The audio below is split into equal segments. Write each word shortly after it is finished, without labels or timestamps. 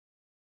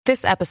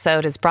This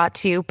episode is brought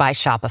to you by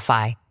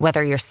Shopify.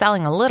 Whether you're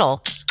selling a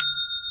little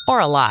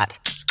or a lot,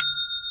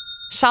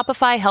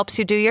 Shopify helps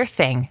you do your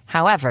thing,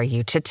 however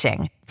you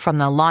cha-ching. From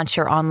the launch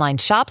your online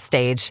shop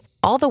stage,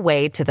 all the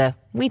way to the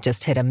we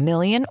just hit 1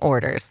 million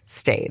orders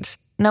stage.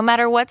 No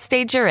matter what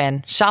stage you're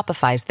in,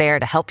 Shopify's there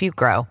to help you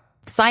grow.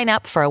 Sign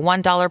up for a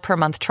 $1 per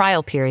month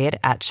trial period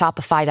at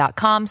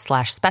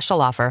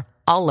shopify.com/special offer,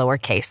 all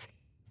lowercase.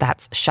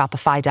 That's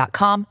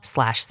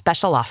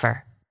shopify.com/special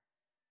offer.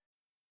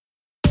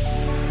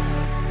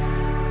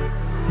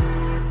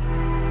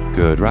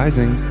 Good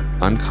risings.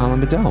 I'm Colin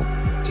Bedell.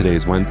 Today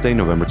is Wednesday,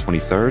 November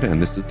 23rd,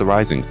 and this is the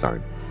Rising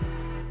Sign.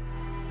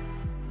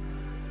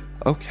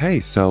 Okay,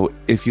 so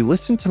if you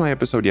listened to my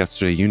episode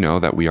yesterday, you know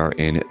that we are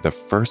in the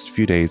first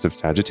few days of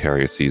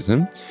Sagittarius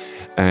season,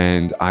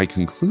 and I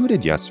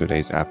concluded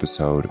yesterday's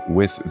episode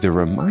with the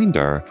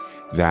reminder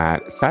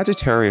that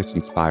Sagittarius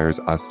inspires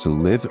us to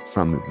live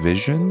from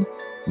vision,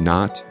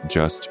 not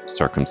just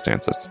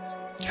circumstances.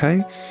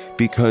 Okay?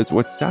 Because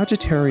what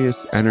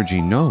Sagittarius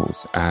energy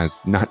knows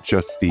as not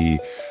just the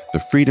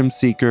freedom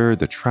seeker,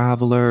 the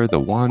traveler, the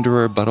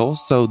wanderer, but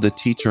also the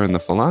teacher and the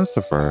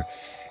philosopher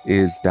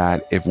is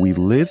that if we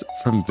live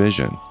from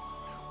vision,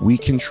 we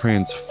can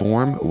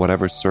transform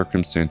whatever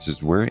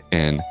circumstances we're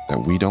in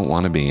that we don't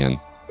want to be in.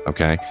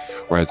 Okay?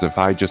 Whereas if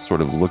I just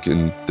sort of look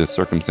in the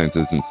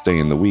circumstances and stay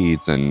in the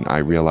weeds and I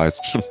realize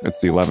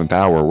it's the 11th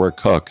hour, we're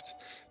cooked,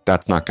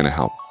 that's not going to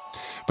help.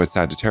 But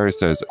Sagittarius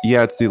says,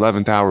 yeah, it's the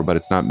 11th hour, but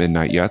it's not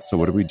midnight yet. So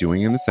what are we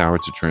doing in this hour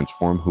to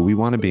transform who we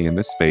want to be in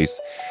this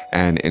space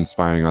and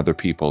inspiring other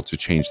people to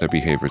change their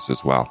behaviors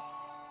as well?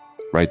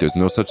 Right? There's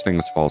no such thing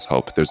as false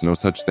hope. There's no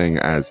such thing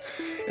as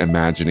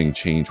imagining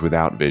change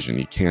without vision.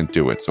 You can't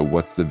do it. So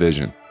what's the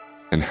vision?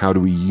 And how do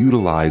we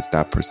utilize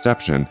that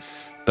perception?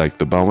 Like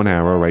the bow and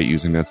arrow, right?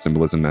 Using that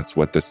symbolism, that's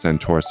what the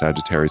centaur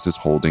Sagittarius is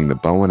holding. The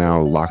bow and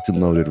arrow locked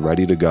and loaded,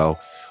 ready to go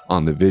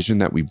on the vision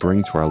that we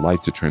bring to our life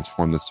to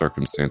transform the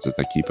circumstances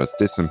that keep us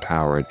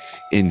disempowered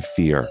in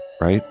fear,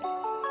 right?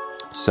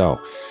 So,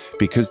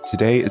 because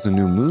today is a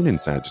new moon in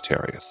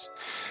Sagittarius,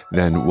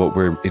 then what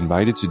we're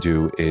invited to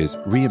do is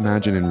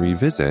reimagine and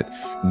revisit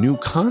new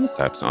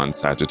concepts on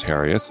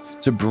Sagittarius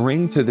to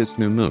bring to this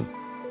new moon,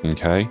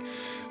 okay?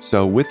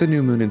 So with the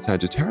new moon in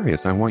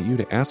Sagittarius, I want you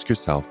to ask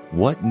yourself,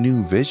 what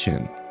new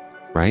vision,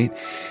 right,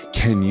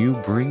 can you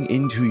bring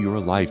into your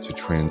life to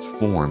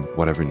transform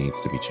whatever needs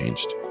to be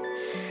changed?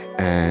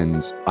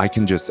 And I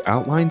can just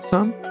outline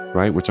some,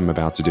 right, which I'm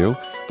about to do.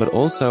 But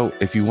also,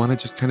 if you want to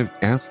just kind of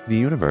ask the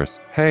universe,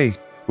 hey,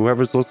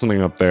 whoever's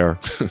listening up there,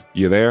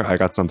 you there? I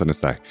got something to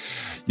say.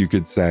 You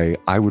could say,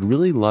 I would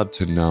really love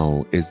to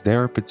know, is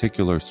there a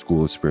particular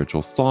school of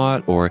spiritual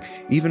thought or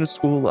even a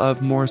school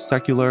of more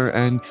secular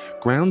and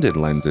grounded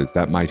lenses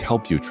that might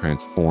help you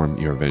transform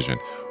your vision?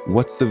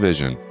 What's the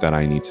vision that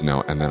I need to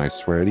know? And then I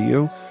swear to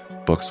you,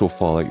 books will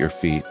fall at your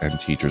feet and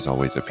teachers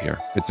always appear.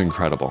 It's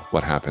incredible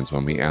what happens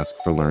when we ask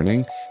for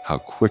learning, how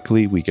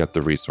quickly we get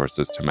the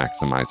resources to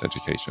maximize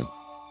education.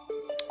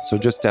 So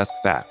just ask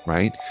that,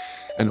 right?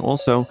 And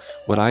also,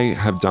 what I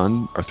have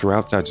done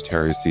throughout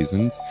Sagittarius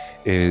seasons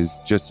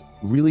is just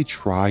really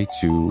try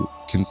to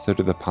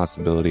consider the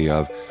possibility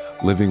of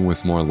living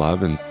with more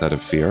love instead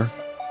of fear,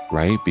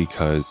 right?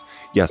 Because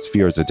yes,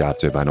 fear is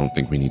adaptive. I don't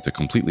think we need to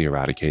completely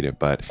eradicate it,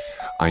 but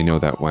I know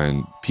that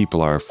when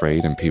people are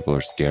afraid and people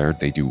are scared,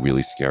 they do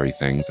really scary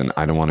things. And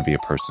I don't want to be a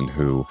person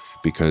who,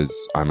 because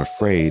I'm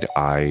afraid,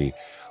 I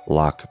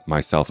lock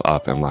myself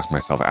up and lock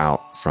myself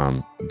out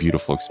from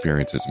beautiful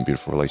experiences and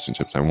beautiful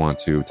relationships. I want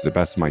to the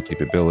best of my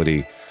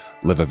capability,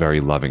 live a very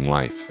loving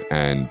life.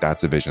 And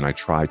that's a vision I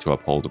try to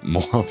uphold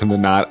more often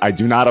than not. I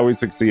do not always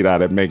succeed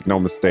at it, make no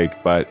mistake,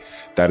 but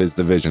that is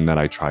the vision that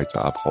I try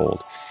to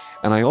uphold.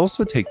 And I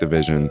also take the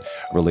vision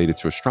related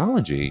to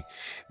astrology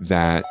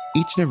that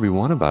each and every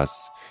one of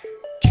us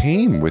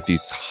came with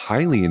these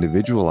highly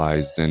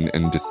individualized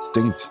and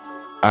distinct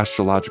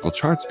astrological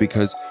charts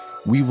because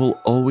we will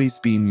always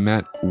be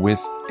met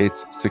with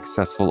its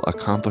successful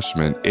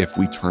accomplishment if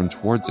we turn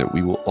towards it.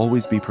 We will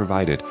always be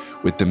provided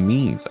with the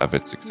means of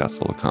its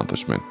successful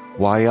accomplishment.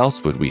 Why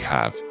else would we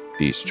have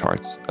these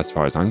charts, as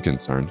far as I'm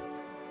concerned,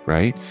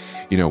 right?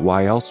 You know,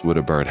 why else would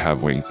a bird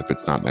have wings if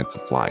it's not meant to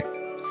fly?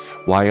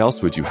 Why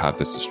else would you have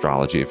this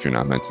astrology if you're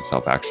not meant to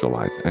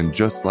self-actualize? And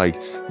just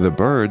like the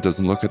bird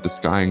doesn't look at the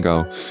sky and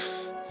go,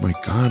 my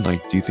God,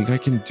 like, do you think I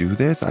can do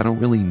this? I don't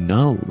really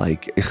know.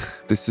 Like,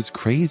 this is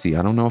crazy.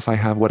 I don't know if I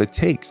have what it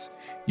takes.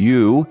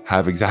 You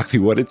have exactly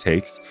what it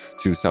takes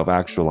to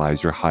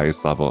self-actualize your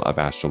highest level of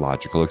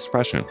astrological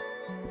expression.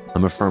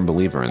 I'm a firm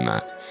believer in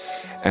that.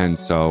 And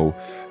so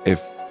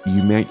if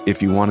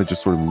you want to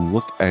just sort of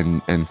look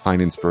and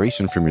find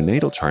inspiration from your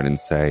natal chart and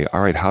say,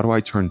 all right, how do I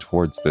turn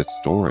towards this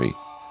story?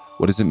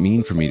 What does it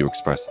mean for me to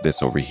express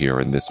this over here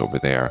and this over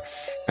there?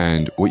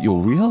 And what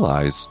you'll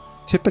realize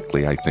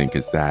typically, I think,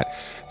 is that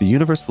the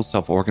universe will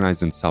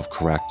self-organize and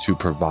self-correct to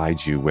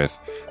provide you with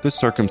the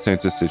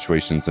circumstances,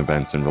 situations,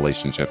 events, and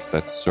relationships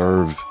that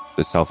serve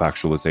the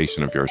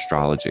self-actualization of your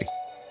astrology,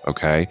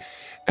 okay?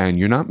 And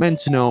you're not meant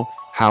to know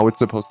how it's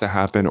supposed to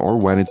happen or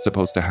when it's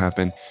supposed to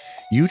happen.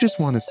 You just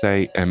want to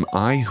say, am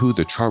I who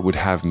the chart would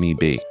have me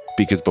be?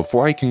 Because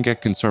before I can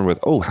get concerned with,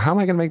 oh, how am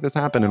I going to make this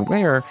happen and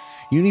where,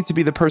 you need to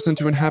be the person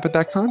to inhabit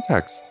that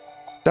context.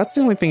 That's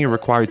the only thing you're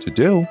required to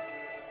do.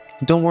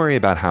 Don't worry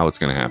about how it's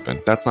going to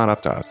happen. That's not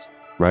up to us,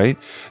 right?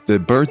 The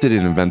bird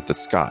didn't invent the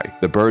sky.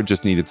 The bird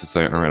just needed to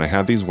say, all right, I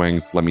have these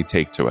wings. Let me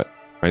take to it,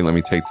 right? Let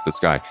me take to the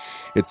sky.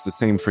 It's the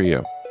same for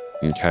you.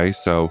 Okay,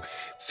 so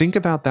think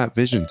about that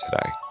vision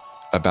today,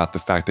 about the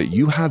fact that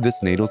you have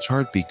this natal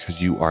chart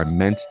because you are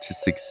meant to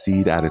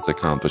succeed at its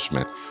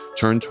accomplishment.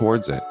 Turn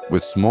towards it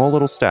with small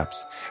little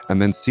steps and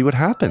then see what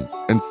happens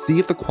and see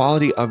if the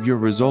quality of your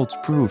results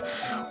prove,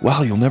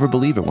 wow, you'll never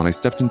believe it. When I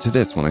stepped into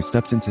this, when I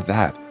stepped into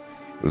that,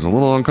 it was a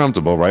little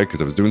uncomfortable, right?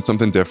 Because I was doing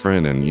something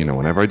different. And,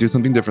 whenever I do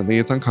something differently,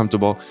 it's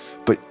uncomfortable.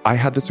 But I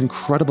had this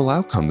incredible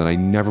outcome that I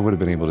never would have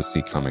been able to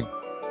see coming,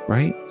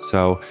 right?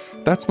 So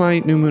that's my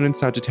new moon in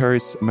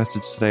Sagittarius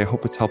message today. I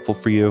hope it's helpful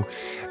for you.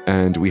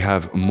 And we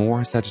have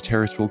more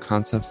Sagittarius rule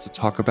concepts to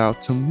talk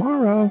about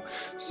tomorrow.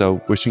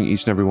 So wishing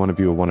each and every one of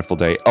you a wonderful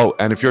day. Oh,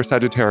 and if you're a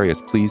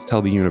Sagittarius, please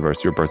tell the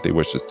universe your birthday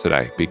wishes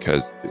today,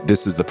 because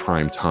this is the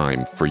prime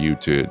time for you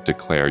to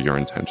declare your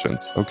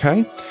intentions.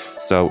 Okay?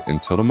 So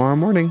until tomorrow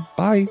morning,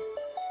 bye.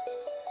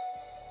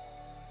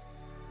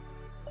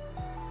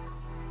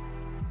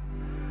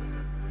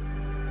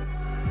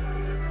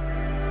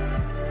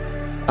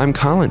 I'm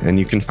Colin, and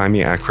you can find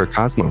me at Queer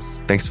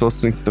Cosmos. Thanks for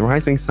listening to The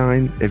Rising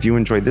Sign. If you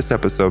enjoyed this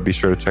episode, be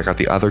sure to check out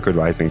the other Good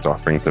Risings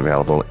offerings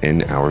available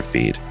in our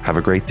feed. Have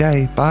a great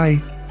day.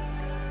 Bye.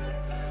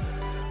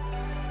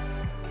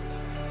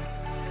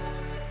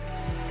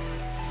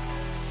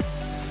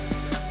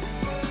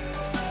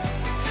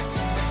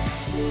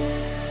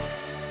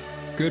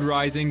 Good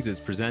Risings is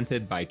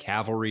presented by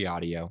Cavalry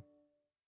Audio.